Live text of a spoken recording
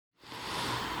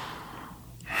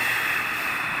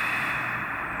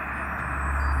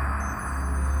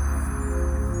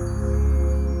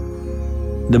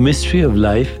The mystery of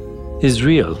life is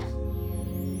real.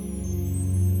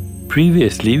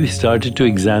 Previously, we started to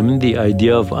examine the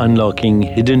idea of unlocking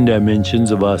hidden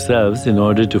dimensions of ourselves in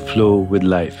order to flow with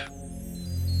life.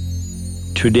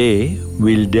 Today,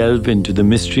 we'll delve into the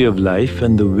mystery of life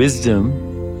and the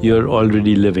wisdom you're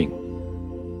already living.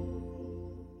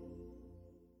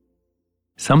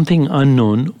 Something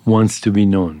unknown wants to be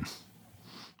known.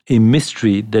 A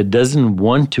mystery that doesn't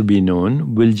want to be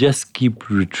known will just keep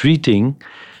retreating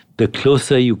the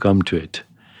closer you come to it.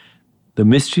 The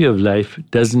mystery of life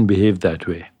doesn't behave that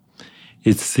way.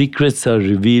 Its secrets are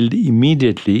revealed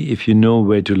immediately if you know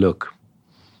where to look.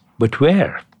 But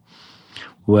where?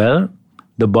 Well,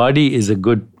 the body is a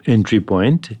good entry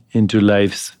point into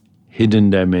life's hidden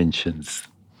dimensions.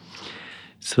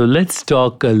 So let's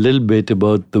talk a little bit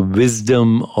about the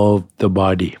wisdom of the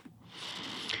body.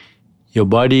 Your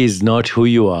body is not who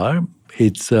you are.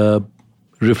 It's a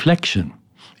reflection.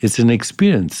 It's an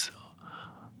experience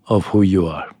of who you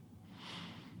are.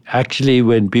 Actually,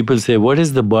 when people say, what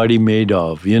is the body made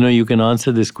of? You can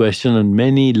answer this question on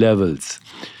many levels.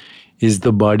 Is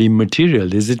the body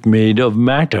material? Is it made of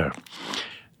matter?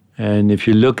 And if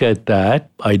you look at that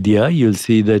idea, you'll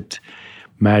see that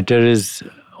matter is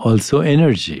also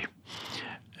energy.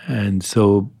 And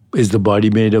so is the body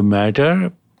made of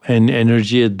matter and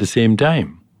energy at the same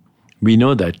time? We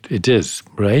know that it is,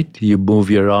 right? You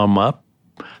move your arm up,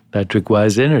 that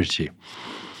requires energy.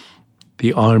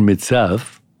 The arm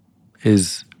itself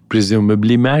is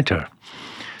presumably matter.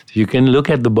 So you can look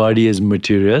at the body as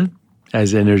material,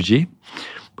 as energy,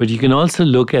 but you can also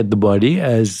look at the body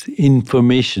as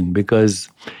information because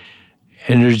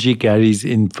energy carries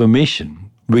information.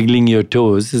 Wiggling your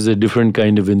toes is a different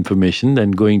kind of information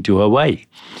than going to Hawaii.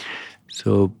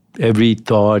 So every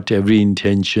thought, every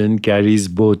intention carries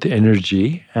both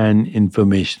energy and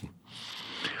information.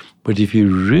 But if you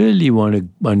really want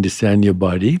to understand your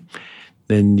body,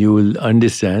 then you will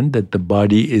understand that the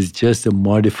body is just a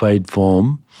modified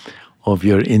form of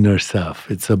your inner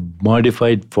self. It's a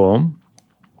modified form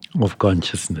of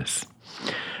consciousness.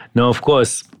 Now, of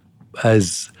course,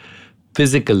 as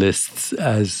physicalists,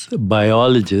 as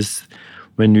biologists,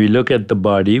 when we look at the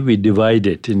body, we divide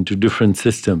it into different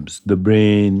systems. The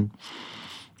brain,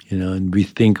 and we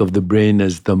think of the brain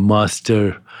as the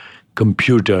master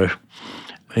computer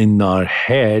in our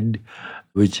head,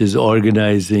 which is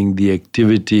organizing the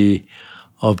activity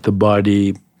of the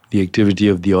body, the activity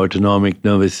of the autonomic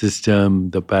nervous system,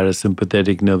 the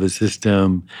parasympathetic nervous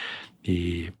system,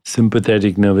 the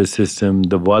sympathetic nervous system,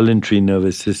 the voluntary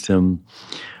nervous system.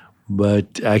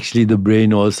 But actually, the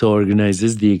brain also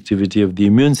organizes the activity of the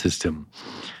immune system,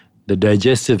 the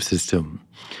digestive system.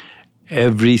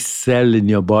 Every cell in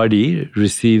your body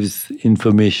receives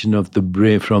information of the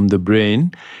brain from the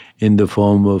brain in the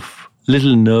form of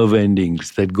little nerve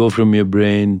endings that go from your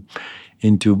brain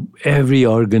into every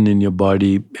organ in your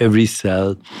body, every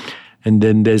cell. And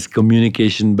then there's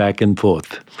communication back and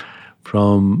forth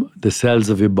from the cells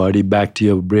of your body back to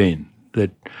your brain. That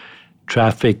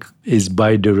traffic is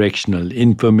bidirectional.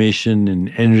 Information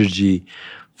and energy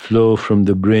flow from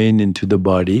the brain into the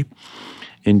body,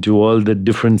 into all the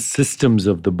different systems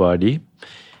of the body,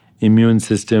 immune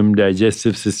system,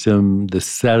 digestive system, the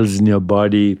cells in your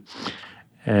body,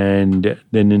 and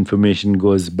then information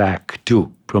goes back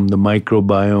too, from the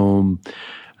microbiome,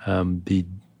 the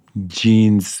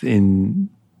genes in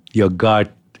your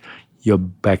gut, your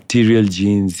bacterial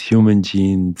genes, human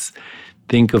genes.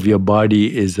 Think of your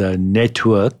body as a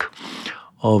network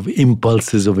of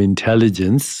impulses of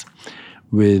intelligence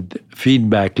with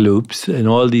feedback loops, and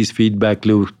all these feedback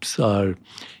loops are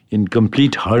in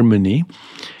complete harmony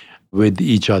with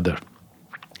each other.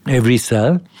 Every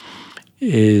cell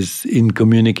is in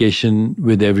communication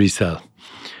with every cell.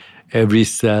 Every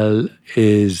cell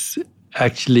is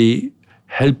actually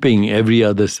helping every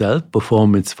other cell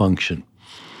perform its function.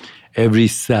 Every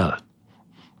cell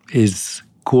is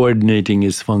coordinating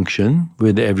its function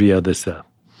with every other cell.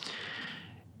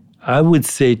 I would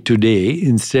say today,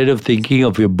 instead of thinking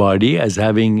of your body as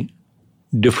having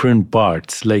different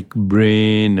parts like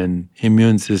brain and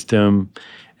immune system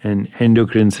and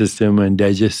endocrine system and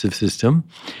digestive system,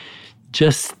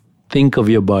 just think of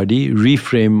your body,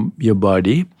 reframe your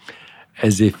body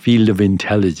as a field of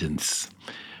intelligence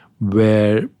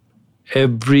where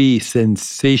every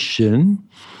sensation,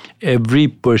 every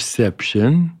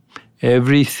perception,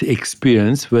 every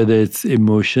experience, whether it's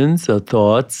emotions or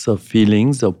thoughts or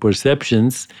feelings or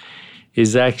perceptions,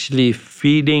 is actually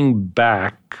feeding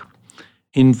back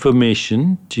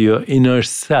information to your inner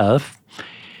self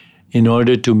in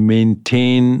order to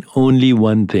maintain only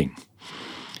one thing.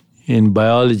 In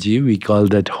biology, we call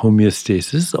that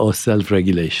homeostasis or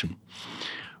self-regulation,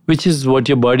 which is what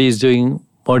your body is doing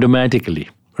automatically.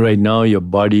 Right now, your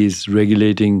body is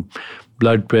regulating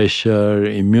blood pressure,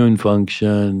 immune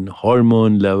function,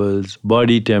 hormone levels,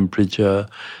 body temperature,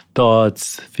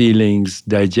 thoughts, feelings,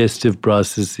 digestive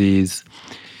processes.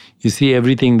 You see,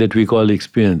 everything that we call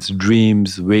experience,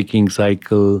 dreams, waking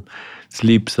cycle,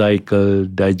 sleep cycle,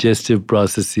 digestive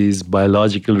processes,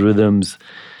 biological rhythms,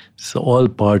 it's all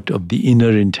part of the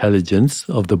inner intelligence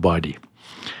of the body.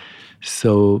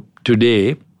 So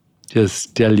today,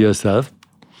 just tell yourself,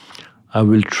 I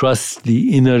will trust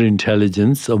the inner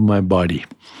intelligence of my body.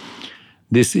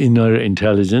 This inner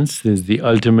intelligence is the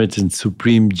ultimate and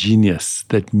supreme genius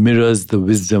that mirrors the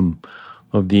wisdom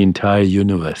of the entire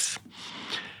universe.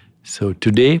 So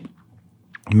today,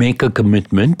 make a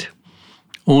commitment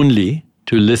only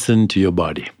to listen to your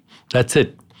body. That's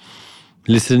it.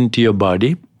 Listen to your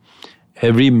body.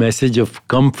 Every message of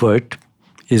comfort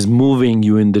is moving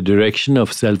you in the direction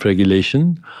of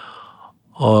self-regulation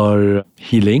or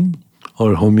healing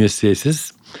or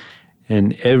homeostasis.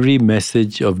 And every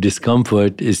message of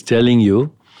discomfort is telling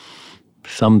you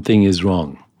something is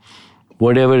wrong,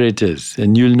 whatever it is.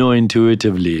 And you'll know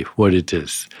intuitively what it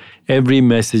is. Every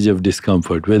message of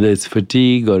discomfort, whether it's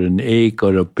fatigue or an ache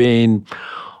or a pain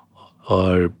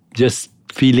or just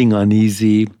feeling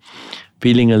uneasy,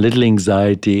 feeling a little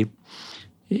anxiety,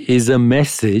 is a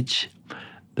message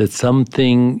that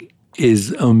something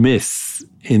is amiss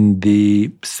in the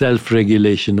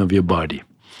self-regulation of your body.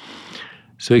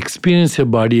 So experience your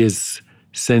body as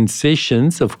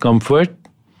sensations of comfort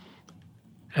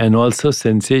and also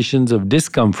sensations of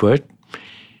discomfort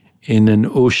in an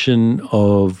ocean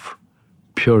of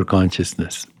pure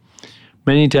consciousness.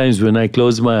 Many times when I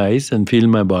close my eyes and feel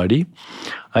my body,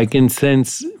 I can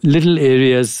sense little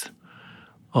areas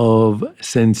of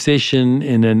sensation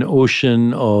in an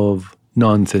ocean of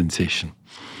non-sensation.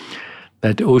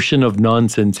 That ocean of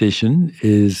non-sensation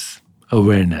is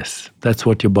awareness. That's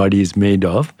what your body is made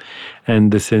of.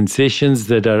 And the sensations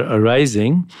that are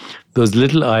arising, those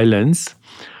little islands,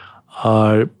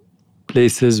 are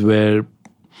places where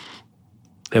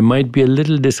there might be a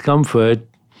little discomfort,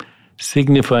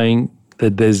 signifying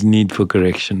that there's need for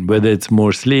correction, whether it's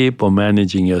more sleep or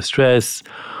managing your stress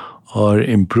or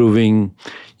improving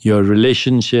your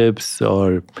relationships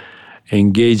or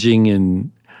engaging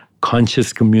in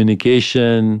conscious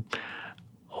communication.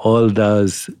 All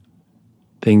those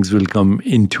things will come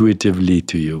intuitively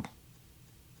to you.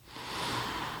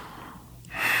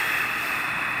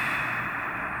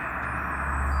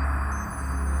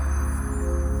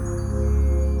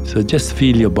 So just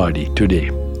feel your body today.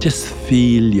 Just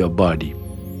feel your body.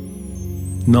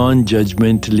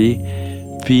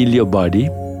 Non-judgmentally feel your body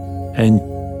and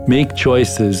make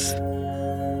choices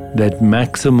that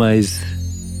maximize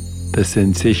the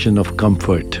sensation of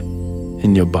comfort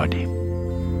in your body.